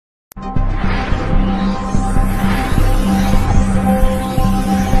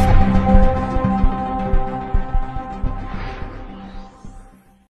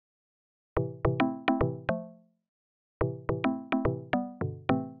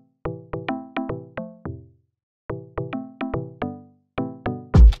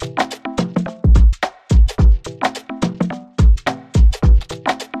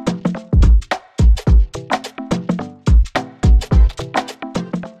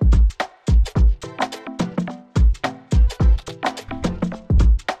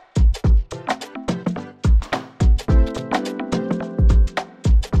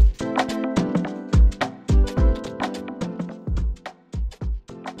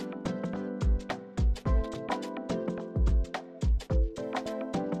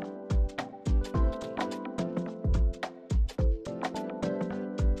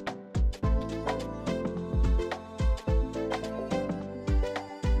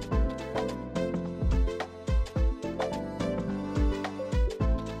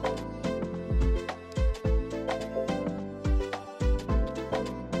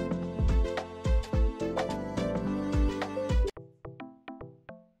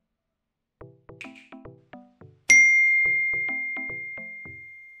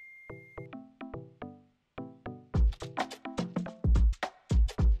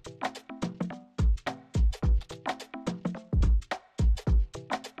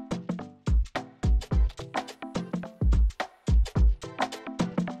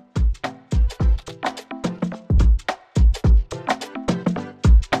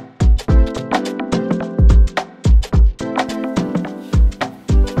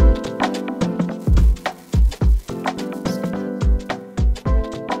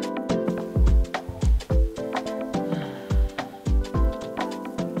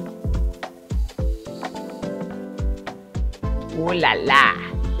Oh la la.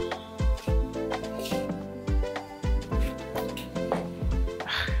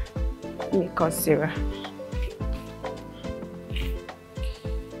 Let me call Sarah.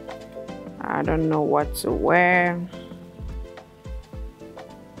 I don't know what to wear.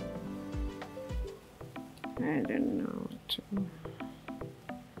 I don't know what to.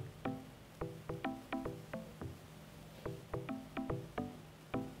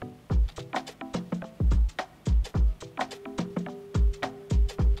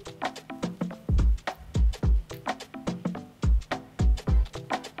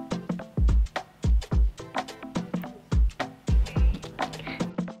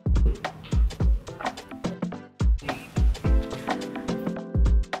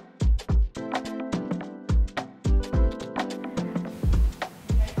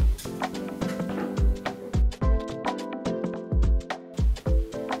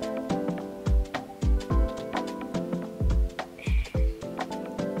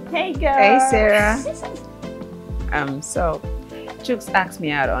 Hey girl. Hey Sarah. So Chooks asked me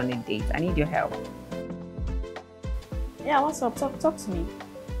out on a date. I need your help. Yeah, what's up? Talk to me.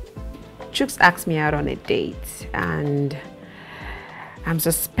 Chooks asked me out on a date and I'm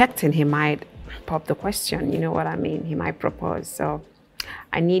suspecting he might pop the question, you know what I mean? He might propose. So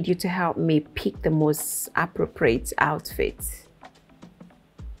I need you to help me pick the most appropriate outfit.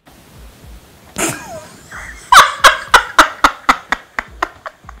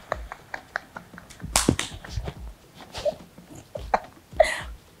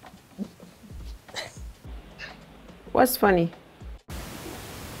 What's funny?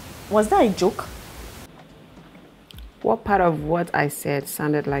 Was that a joke? What part of what I said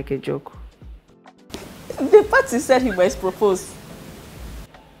sounded like a joke? The part you said he must propose.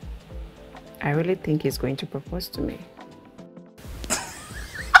 I really think he's going to propose to me.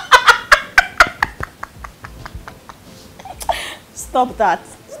 Stop that.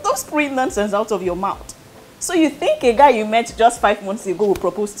 Stop screaming nonsense out of your mouth. So you think a guy you met just 5 months ago will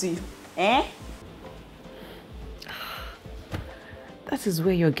propose to you? Eh? That is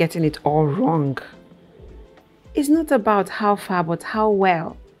where you're getting it all wrong. It's not about how far, but how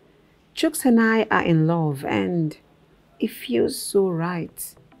well. Chooks and I are in love and it feels so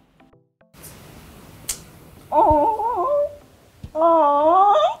right. Oh.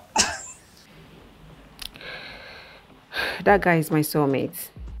 Oh. That guy is my soulmate.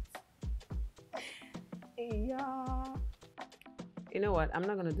 Yeah. You know what? I'm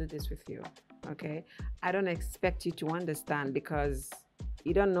not going to do this with you, okay? I don't expect you to understand because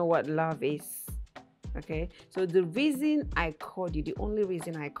you don't know what love is, okay? So the reason I called you, the only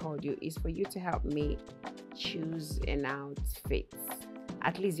reason I called you is for you to help me choose an outfit.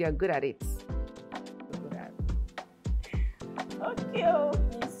 At least you're good at it. You're good at it. Okay, oh,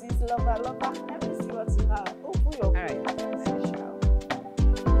 Mrs. Lover. Let me see what you have. Open your All right.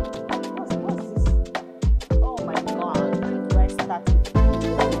 What's this? Oh my God. Where do I start with?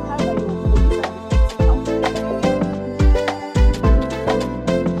 How are you police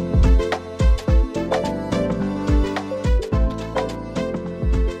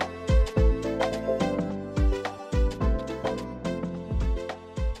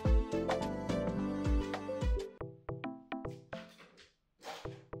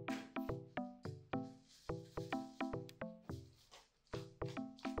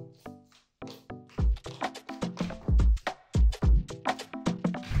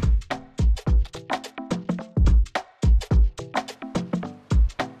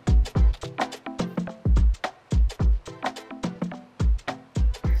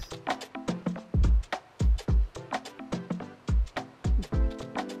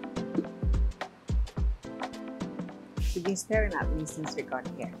You've been staring at me since we got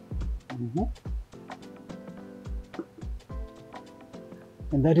here. Mm-hmm.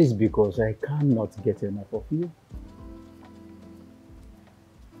 And that is because I cannot get enough of you.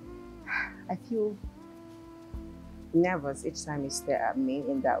 I feel nervous each time you stare at me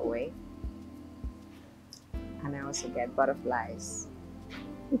in that way. And I also get butterflies.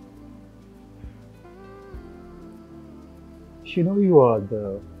 You know, you are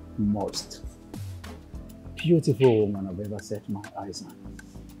the most beautiful woman I've ever set my eyes on.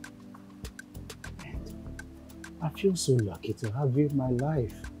 And I feel so lucky to have you in my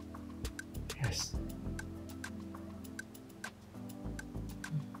life. Yes.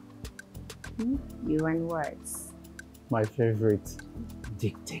 You and words. My favorite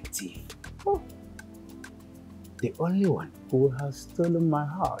detective. Oh. The only one who has stolen my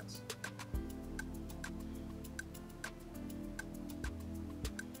heart.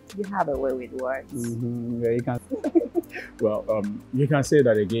 You have a way with words. Yeah, you can. Well, you can say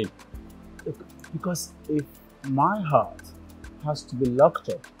that again. Because if my heart has to be locked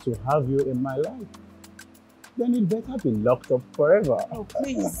up to have you in my life, then it better be locked up forever. Oh,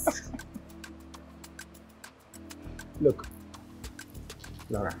 please. Look,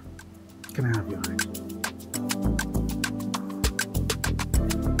 Laura, can I have your hand?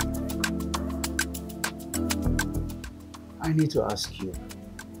 I need to ask you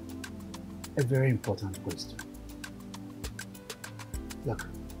a very important question. Look,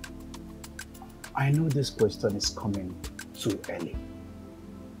 I know this question is coming too early,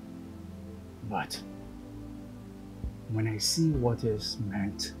 but when I see what is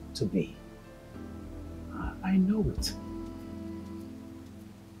meant to be, I know it.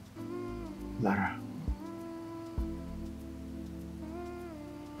 Lara,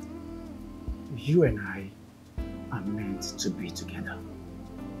 you and I are meant to be together.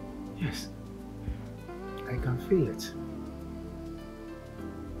 Yes, I can feel it.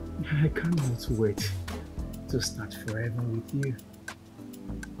 I cannot wait to start forever with you.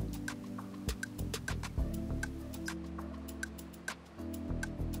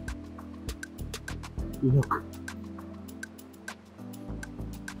 Look,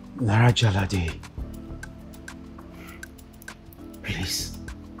 Lara Jalade, please,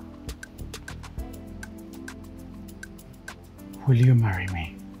 will you marry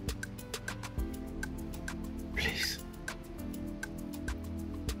me? Please.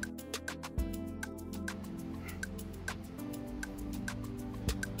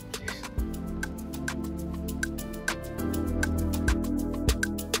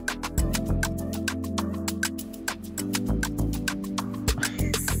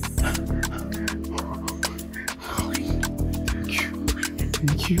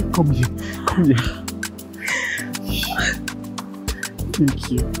 Thank you. Come here. Come here.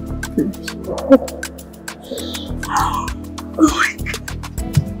 Thank you. Thank you. Oh my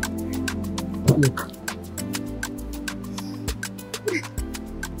God. Look.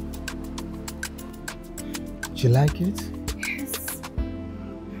 Do you like it? Yes.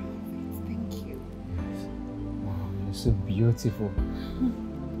 Thank you. Yes. Wow, you're so beautiful.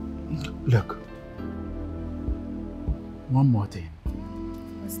 Look. One more thing.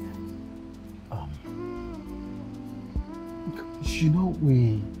 What's that? You know,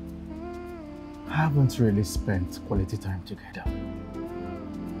 we haven't really spent quality time together.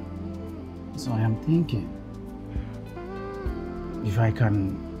 So I am thinking if I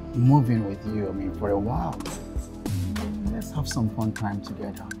can move in with you, I mean, for a while, let's have some fun time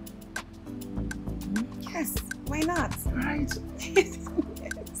together. Yes, why not? Right? Yes.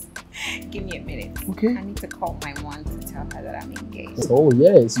 Give me a minute. Okay. I need to call my mom to tell her that I'm engaged. Oh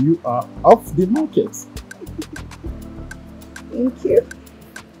yes, you are off the market. Thank you.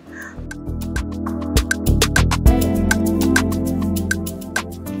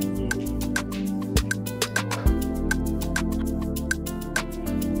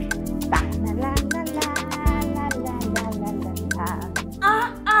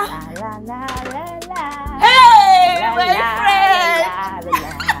 Hey, my friend!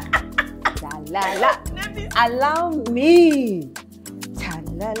 Allow me.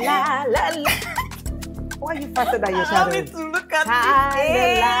 La la la la. Why are you faster than your shadow? Allow me to look at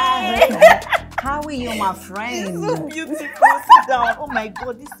this. How are you, my friend? It's so beautiful. Sit down. Oh my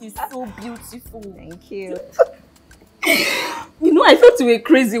God, this is so beautiful. Thank you. You know, I thought you were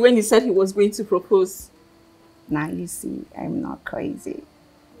crazy when he said he was going to propose. Now you see, I'm not crazy.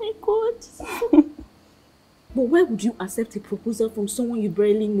 My God. But why would you accept a proposal from someone you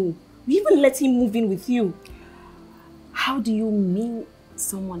barely know? You even let him move in with you. How do you mean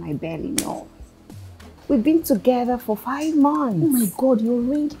someone I barely know? We've been together for 5 months. Oh my God, your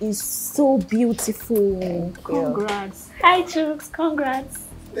ring is so beautiful. Thank you. Congrats. Hi, Chooks. Congrats.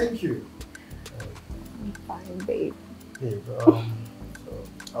 Thank you. I'm fine, babe. Babe, so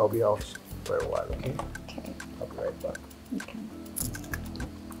I'll be out for a while, okay? Okay. I'll be right back. Okay.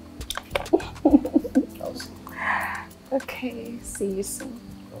 I'll see you. Okay, see you soon.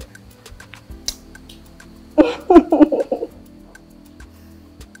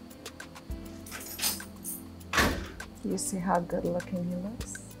 You see how good looking he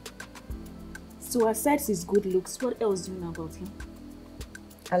looks? So aside his good looks, what else do you know about him?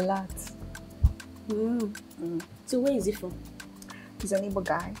 A lot. So where is he from? He's an Igbo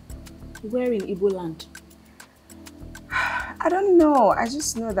guy. Where in Igbo land? I don't know. I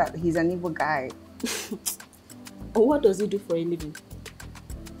just know that he's an Igbo guy. What does he do for a living?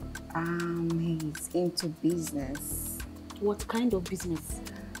 He's into business. What kind of business?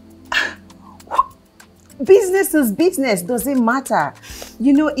 Business is business, doesn't matter.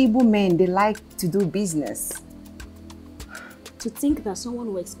 You know, Igbo men, they like to do business. To think that someone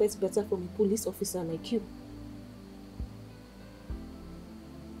will expect better from a police officer like you.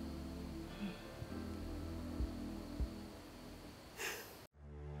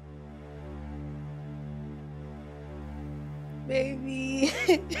 Baby.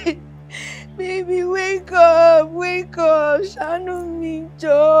 Baby, wake up, wake up. Shanu me,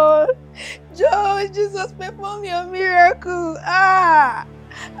 Joe. Joe, Jesus, perform your miracle.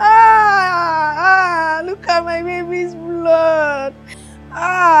 Look at my baby's blood.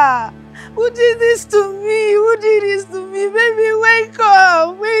 Who did this to me? Who did this to me? Baby, wake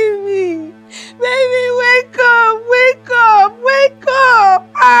up, baby. Baby, wake up, wake up, wake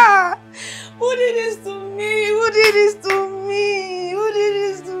up. Who did this to me? Who did this to me? Who did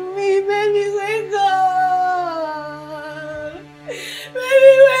this to me? Baby, wake up.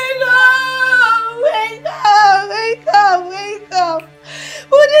 Baby, wake up. Wake up, wake up, wake up.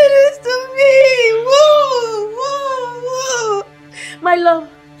 Who did this to me? Woo, woo, woo. My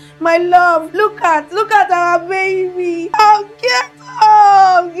love, look at our baby. Oh,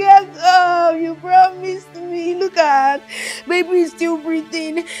 get up, you promised me. Look at, baby is still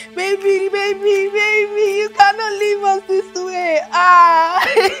breathing. Baby, you cannot leave us this way.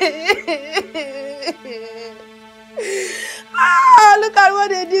 Look at what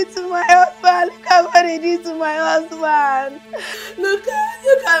they did to my husband. Look at what they did to my husband. Look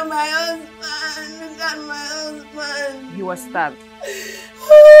at my husband. Look at my husband. He was stabbed.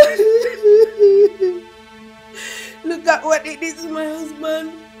 Look at what they did to my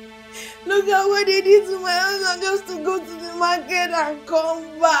husband. Look at what they did to my husband just to go to the market and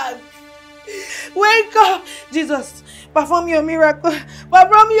come back. Wake up! Jesus, perform your miracle.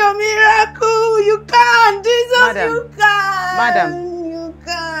 Perform your miracle. You can. Jesus, Madam. you can. Madam. You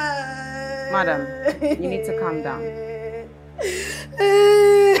can. Madam, you need to calm down.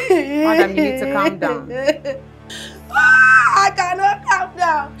 Madam, you need to calm down. I cannot calm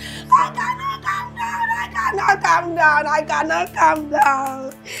down. I cannot calm down. I cannot calm down. I cannot calm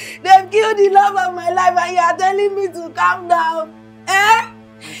down. They've killed the love of my life and you are telling me to calm down.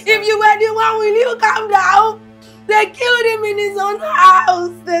 If you were the one, will you calm down? They killed him in his own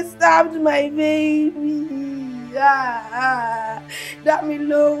house. They stabbed my baby. Dami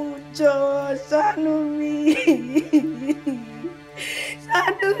lo jo, shanu me.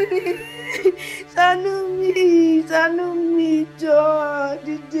 Shanu me, Joe,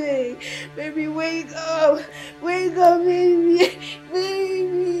 today. Baby, wake up, baby,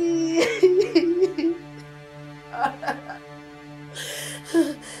 baby.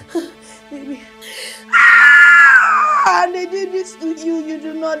 Baby. They did this to you. You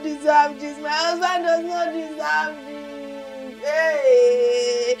do not deserve this. My husband does not deserve this.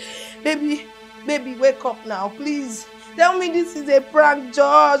 Hey, baby, wake up now, please. Tell me this is a prank,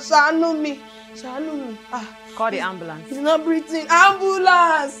 George. Shanu me. Call the ambulance. He's not breathing.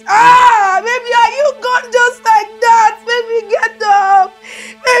 Ambulance. Baby, are you gone just like that? Baby, get up.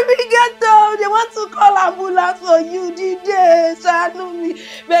 Baby, get up. They want to call ambulance for you, did they? Shanu me.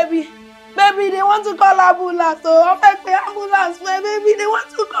 Baby, they want to call ambulance. So I'll make the ambulance. Baby, they want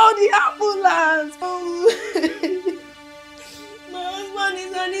to call the ambulance. Oh. My husband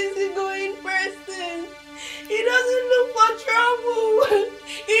is an easygoing person. He doesn't look for trouble.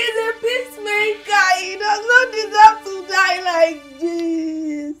 He's a peacemaker. He does not deserve to die like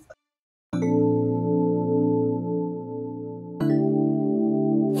this.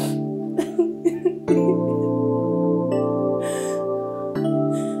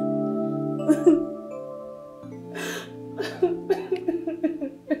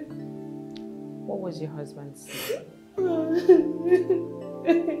 What was your husband saying?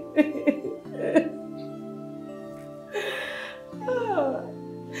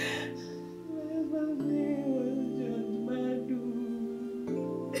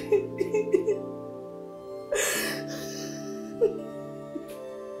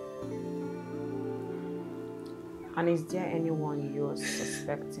 And is there anyone you're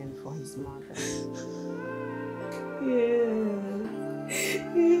suspecting for his murder? Yes,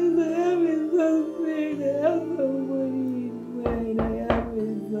 I have a suspect. I have somebody in mind. I have a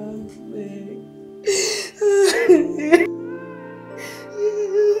suspect.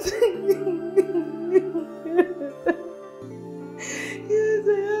 Yes,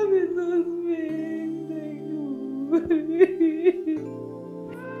 I have a suspect.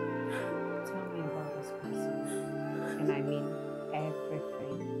 Tell me about this person. And I mean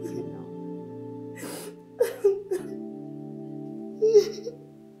everything you know.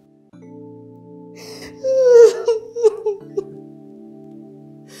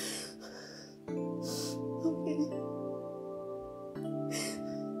 Okay.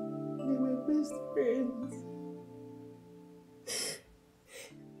 They were best friends.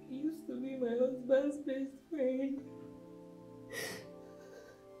 He used to be my husband's best friend.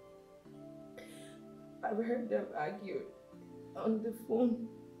 I've heard them argue on the phone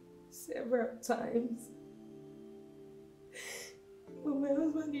several times. But my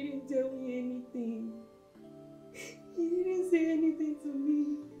husband didn't tell me anything. He didn't say anything to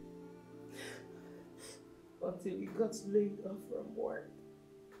me until he got laid off from work.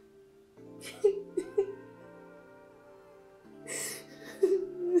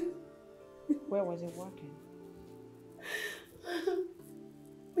 Where was he working?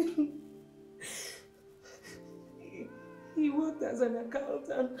 He worked as an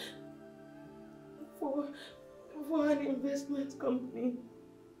accountant for an investment company.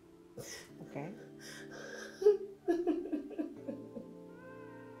 Okay.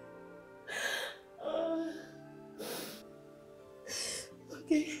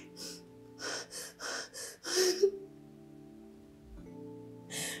 Okay.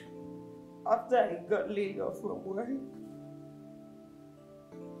 After I got laid off from work,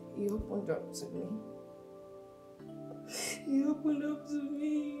 he opened up to me. He opened up to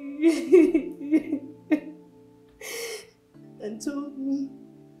me and told me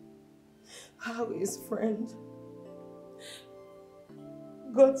how his friend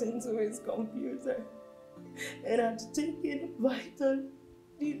got into his computer and had taken vital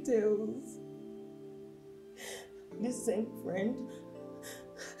details. This same friend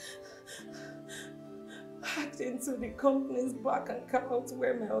hacked into the company's bank account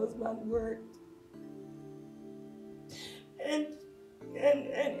where my husband worked. And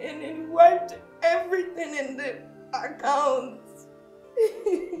it wiped everything in the account.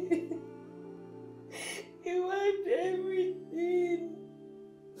 He wiped everything.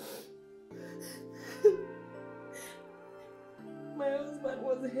 My husband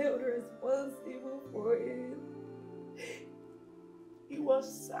was held responsible for it. He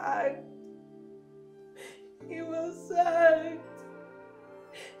was sacked. He was sacked.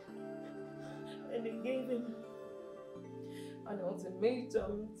 And they gave him an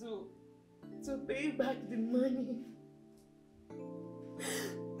ultimatum to pay back the money.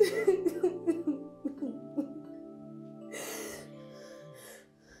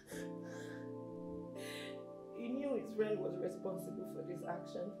 He knew his friend was responsible for this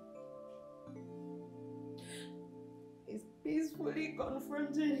action. He peacefully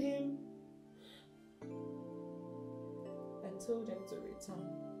confronted him and told him to return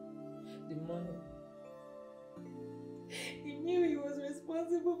the money. He knew he was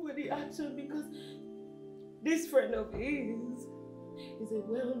responsible for the action because this friend of his is a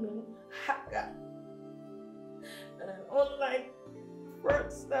well-known hacker and an online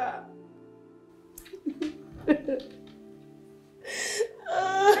fraudster.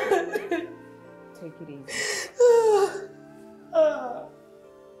 Take it easy.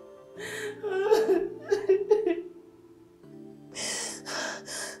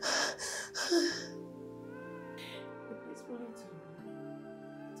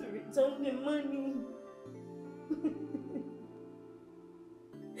 To return the money.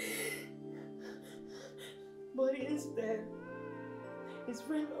 But instead, his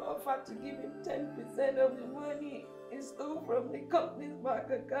friend offered to give him 10% of the money he stole from the company's bank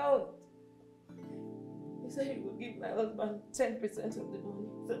account. He said he would give my husband 10% of the money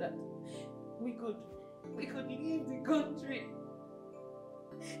so that we could leave the country.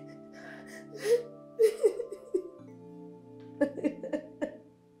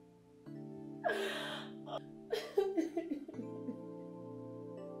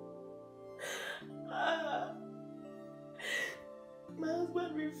 My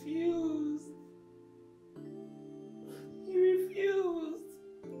husband refused. He refused.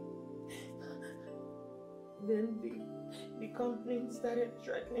 Then the company started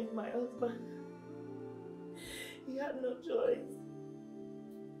threatening my husband. He had no choice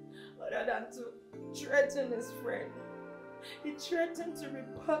other than to threaten his friend. He threatened to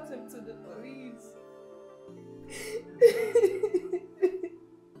report him to the police.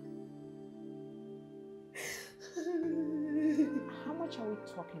 How much are we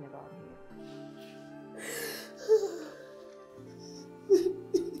talking about here?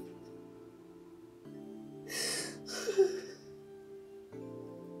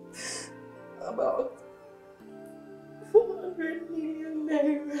 About 400 million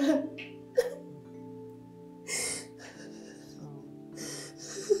naira.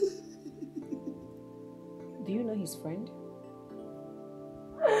 Do you know his friend?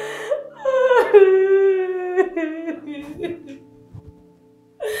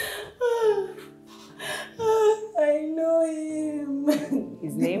 I know him.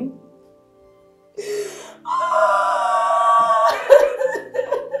 His name?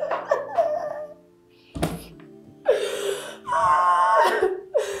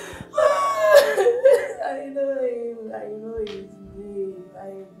 I know him. I know his name. I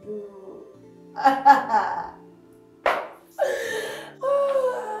do.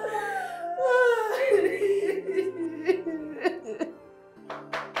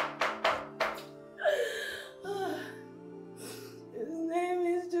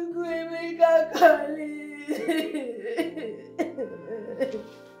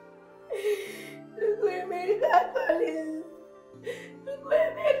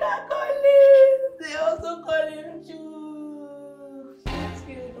 are calling. They also call him Chu.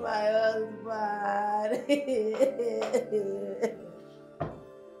 She killed my husband. He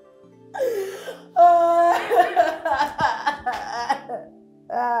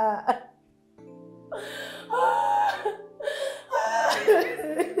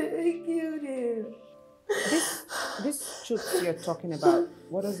killed him. This Chuks you're talking about,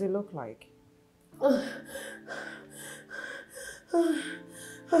 what does it look like?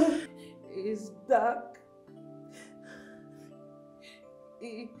 It's dark.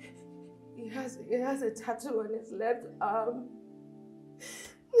 He has a tattoo on his left arm.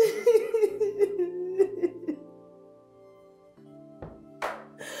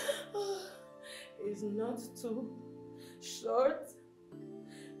 He's not too short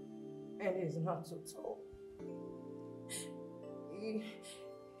and he's not too tall.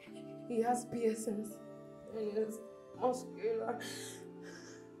 He has piercings and he's muscular.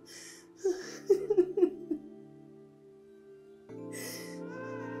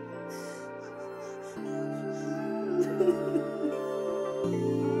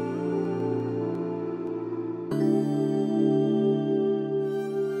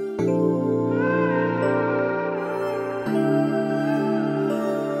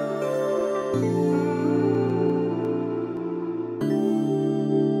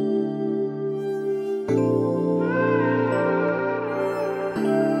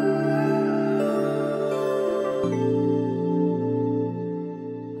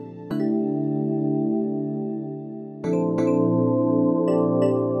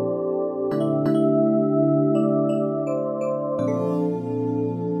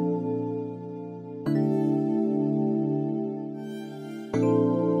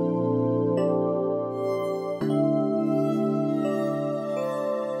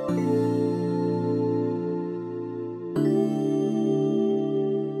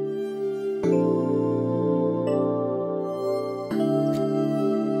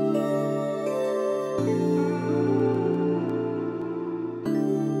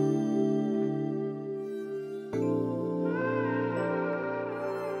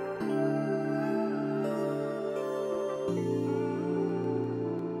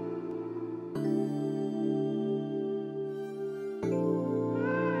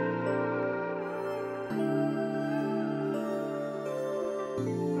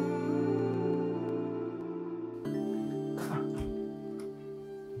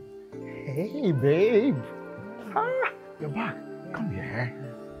 Hey, babe. Ah, you're back. Come here.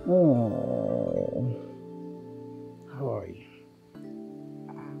 Oh. How are you?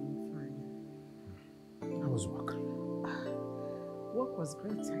 I'm fine. How was work? Work was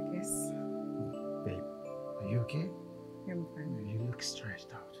great, I guess. Babe, are you okay? I'm fine. You look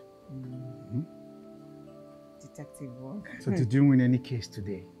stressed out. Detective work. So did you win any case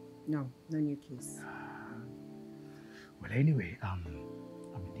today? No, no new case. Well, anyway, I'm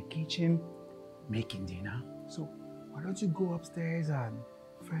in the kitchen making dinner. So why don't you go upstairs and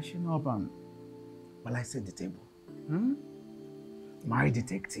freshen up and while I set the table? My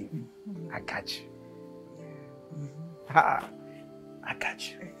detective, I got you. Ha! I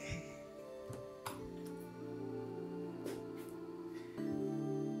got you.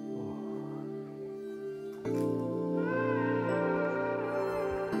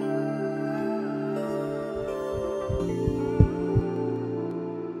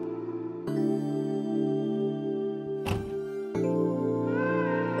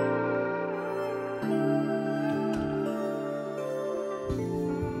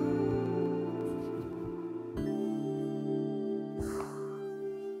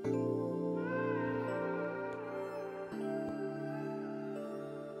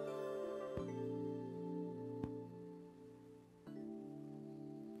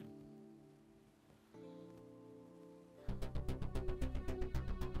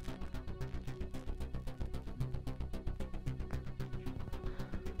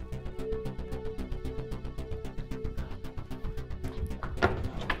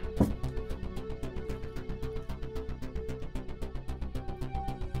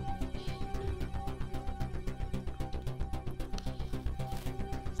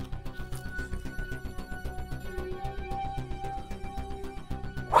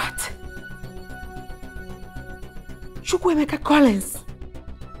 Chukwuemeka Collins.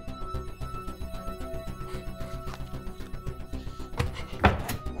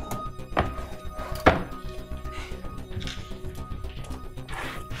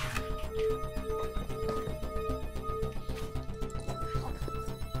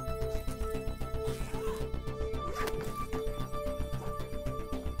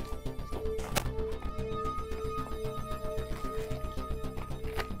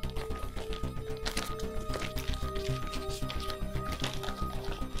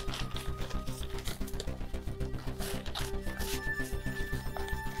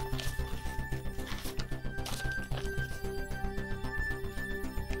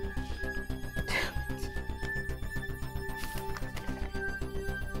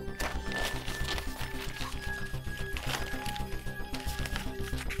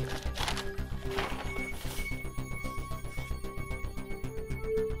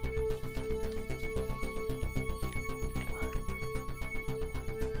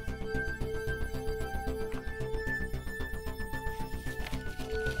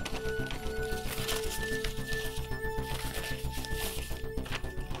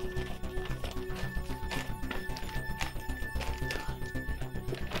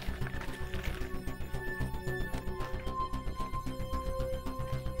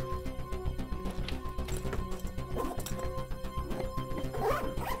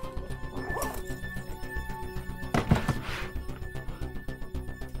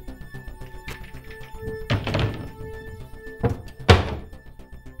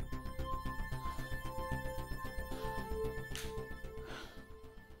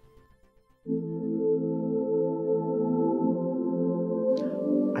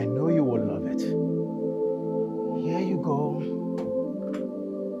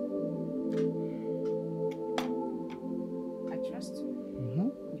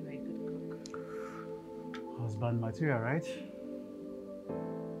 husband material, right?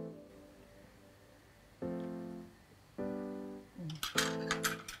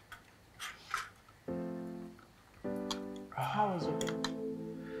 How was your day?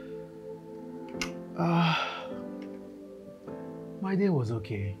 My day was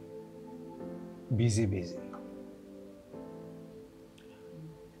okay. Busy.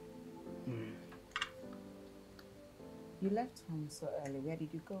 You left home so early. Where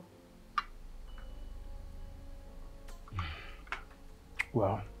did you go?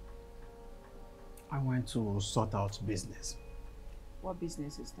 Well, I went to sort out business. What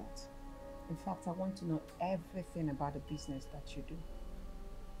business is that? In fact, I want to know everything about the business that you do.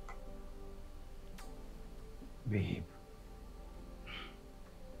 Babe,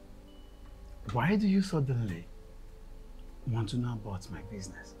 why do you suddenly want to know about my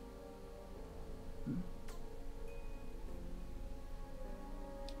business?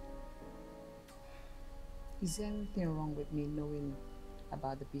 Is there anything wrong with me knowing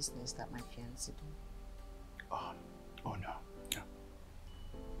about the business that my fiancé do? Oh no.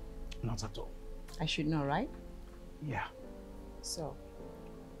 Not at all. I should know, right? Yeah. So?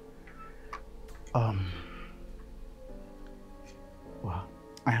 Well,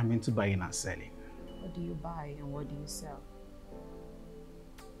 I am into buying and selling. What do you buy and what do you sell?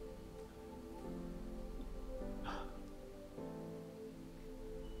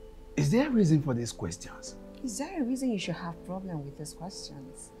 Is there a reason for these questions? Is there a reason you should have problem with these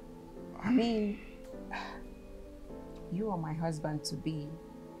questions? I mean, you are my husband to be.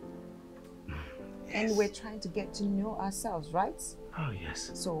 Yes. And we're trying to get to know ourselves, right? Oh, yes.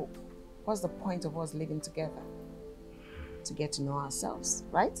 So, what's the point of us living together? To get to know ourselves,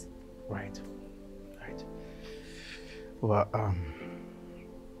 right? Right. Well,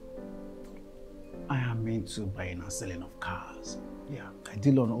 I am into buying and selling of cars. Yeah, I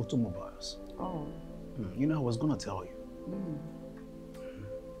deal on automobiles. Oh. You know, I was gonna tell you.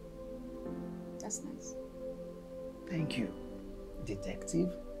 That's nice. Thank you,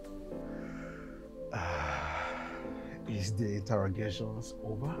 detective. Is the interrogations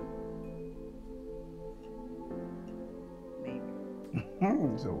over? Maybe.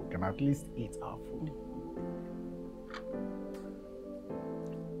 So we can at least eat our food.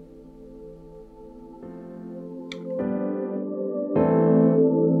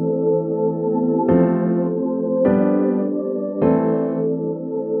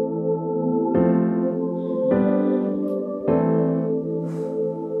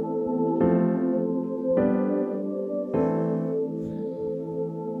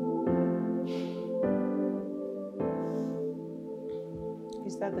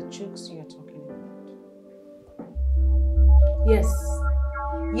 Is that the chooks you're talking about?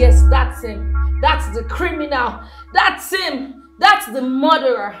 Yes, that's him. That's the criminal. That's him. That's the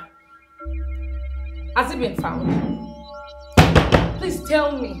murderer. Has he been found? Please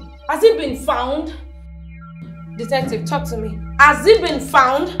tell me. Has he been found? Detective, talk to me. Has he been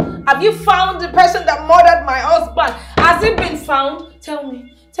found? Have you found the person that murdered my husband? Has he been found? Tell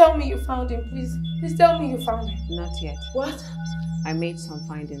me you found him, please. Please tell me you found him. Not yet. What? I made some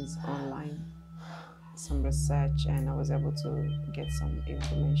findings online, some research, and I was able to get some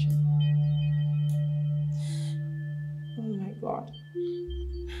information. Oh my God.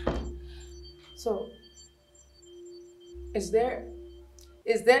 So, is there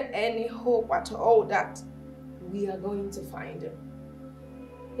any hope at all that we are going to find him?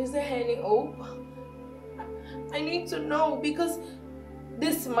 Is there any hope? I need to know, because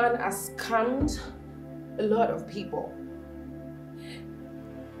this man has scammed a lot of people.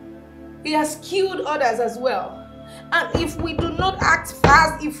 He has killed others as well. And if we do not act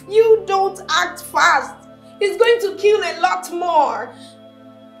fast, if you don't act fast, he's going to kill a lot more.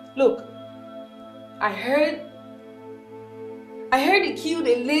 Look, I heard he killed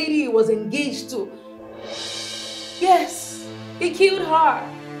a lady he was engaged to. Yes, he killed her.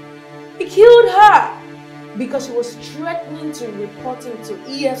 He killed her because she was threatening to report him to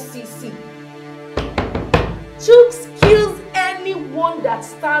EFCC. Chooks kills anyone that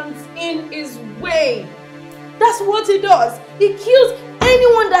stands in his way. That's what he does. He kills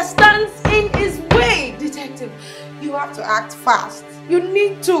anyone that stands in his way. Detective, you have to act fast. You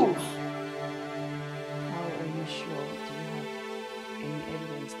need to. How are you sure? Do you have any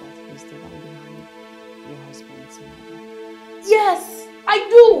evidence that he's the one behind your husband's murder? Yes, I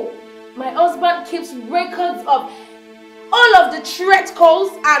do. My husband keeps records of all of the threat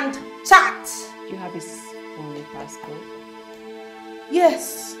calls and chats. Do you have his phone passcode?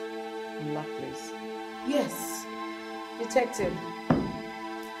 Yes. Unlock, please. Yes. Detective.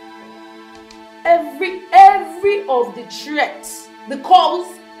 Every of the threats, the calls,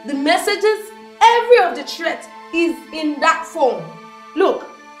 the messages, Every of the threat is in that phone. Look,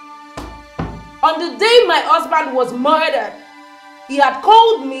 on the day my husband was murdered, he had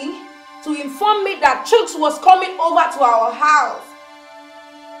called me to inform me that Chuks was coming over to our house.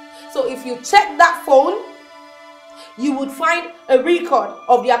 So if you check that phone, you would find a record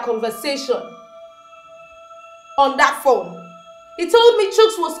of their conversation on that phone. He told me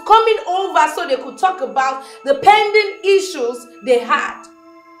Chuks was coming over so they could talk about the pending issues they had.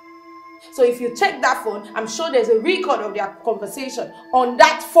 So if you check that phone, I'm sure there's a record of their conversation on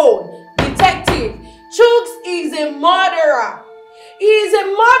that phone. Detective, Chuks is a murderer. He is a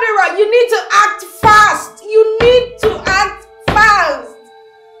murderer. You need to act fast. You need to act fast.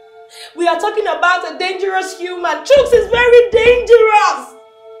 We are talking about a dangerous human. Chuks is very dangerous.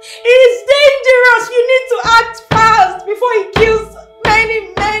 He is dangerous. You need to act fast before he kills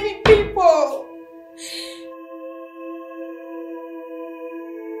many, many people.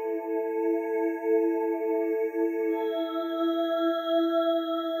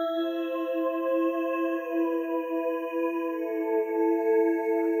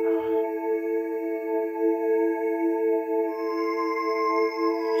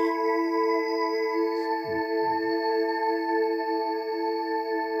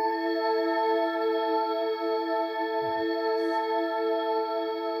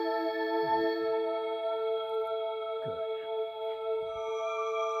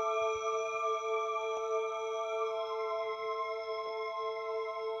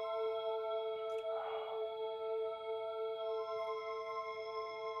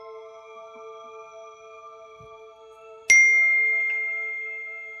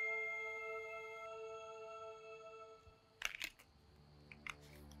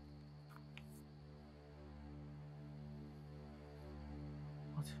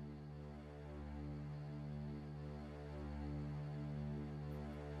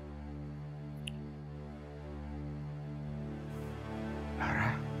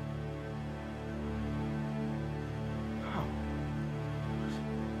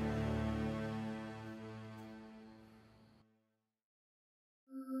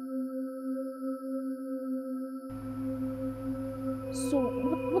 So,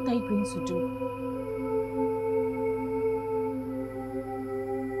 what are you going to do?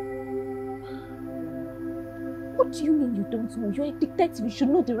 What do you mean you don't know? You're a detective. You should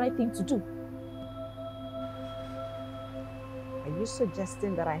know the right thing to do. Are you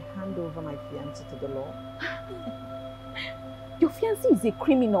suggesting that I hand over my fiancé to the law? Your fiancé is a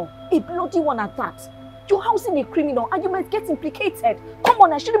criminal. A bloody one at that. You're housing a criminal and you might get implicated. Come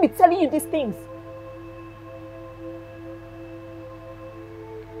on, I shouldn't be telling you these things.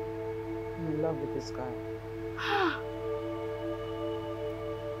 I'm in love with this guy.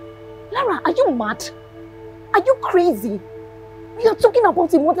 Lara, are you mad? Are you crazy? We are talking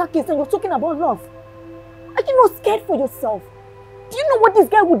about a murder case and you're talking about love. Are you not scared for yourself? Do you know what this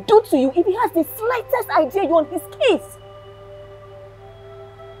guy would do to you if he has the slightest idea you're on his case?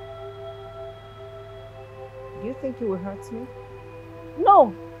 Do you think he will hurt me?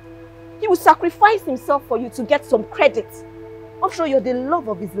 No. He will sacrifice himself for you to get some credit. I'm sure you're the love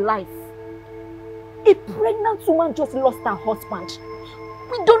of his life. A pregnant woman just lost her husband.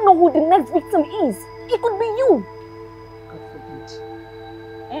 We don't know who the next victim is. It could be you. God forbid.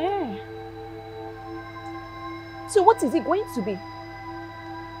 So what is it going to be?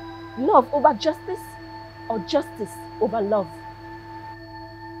 Love over justice or justice over love?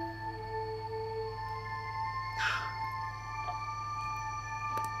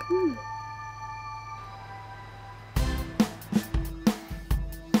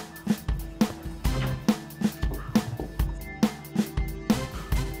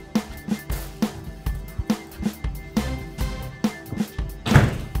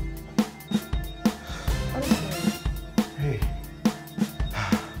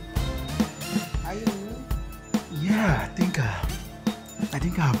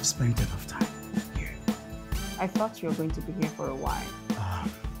 Spent enough time here. I thought you were going to be here for a while.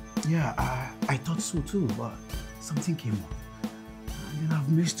 Yeah, I thought so too, but something came up. And then I've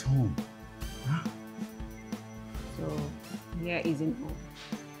missed home. Huh? So, here isn't home.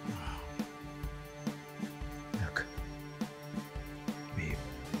 Look, babe,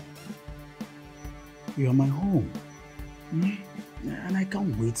 you're my home. And I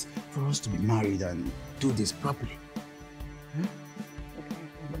can't wait for us to be married and do this properly. Huh?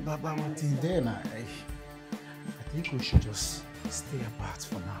 But until then, I think we should just stay apart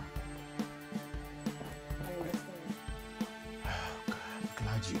for now. I understand. Oh, God, I'm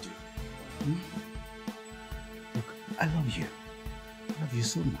glad you do. Look, I love you. I love you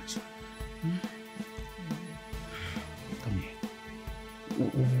so much. Come here.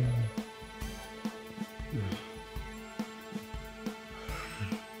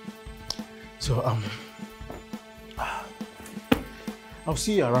 So, I'll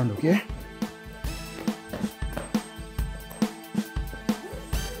see you around, okay?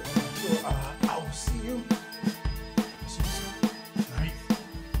 So, I'll see you. Alright?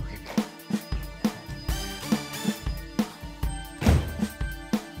 Okay.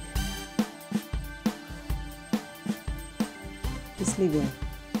 He's leaving.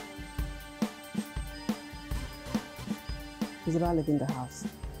 He's about leaving the house.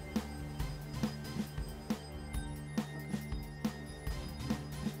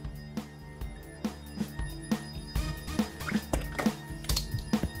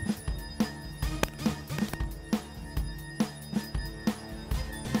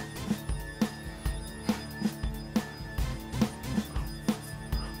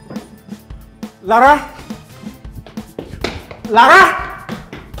 Lara? Lara?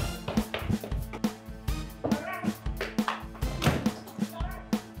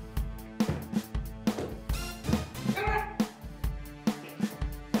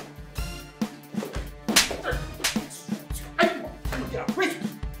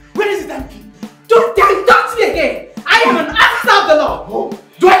 Where is that key? Don't touch me again! I am an officer of the law! Oh,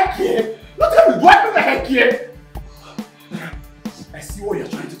 do I care? Not tell me, do I look like I care? I see what you're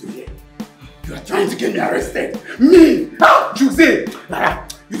trying to do here. You are trying to get me arrested. Me! How? Jose! Lara,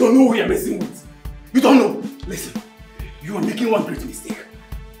 you don't know who you're messing with. You don't know. Listen, you are making one great mistake.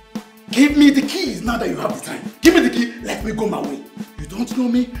 Give me the keys now that you have the time. Give me the key, let me go my way. You don't know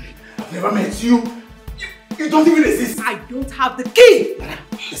me. I've never met you. You don't even exist. I don't have the key! Lara,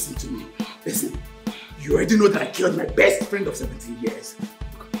 listen to me. Listen. You already know that I killed my best friend of 17 years.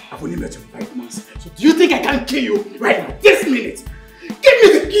 I've only met you for 5 months. So do you think I can kill you right now, this minute? Give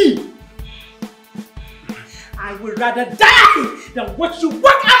me the key! I would rather die than watch you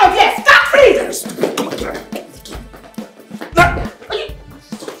walk out of here scot-free! That is stupid. Come on, Clara.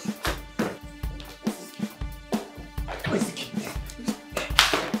 Where's the key?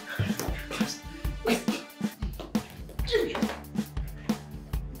 Give me.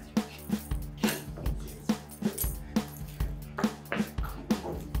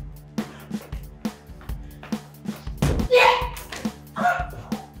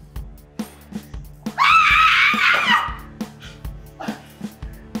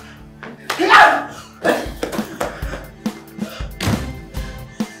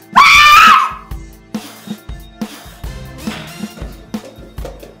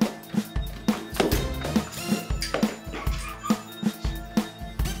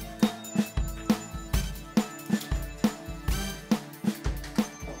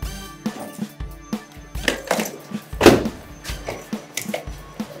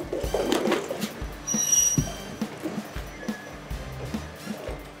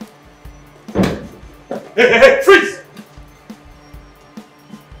 Hey, freeze!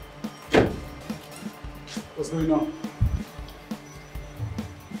 What's going on?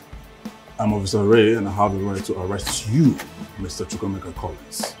 I'm Officer Ray and I have the right to arrest you, Mr. Chukwemeka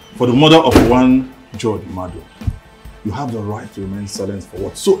Collins, for the murder of one George Mado. You have the right to remain silent for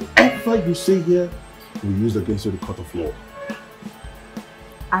whatsoever you say here will be used against you in the court of law.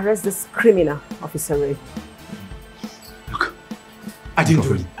 Arrest this criminal, Officer Ray. Look, I didn't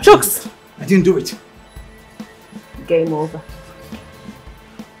do it. Chooks! I didn't do it. Game over.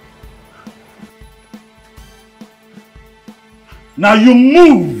 Now you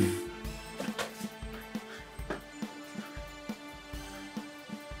move!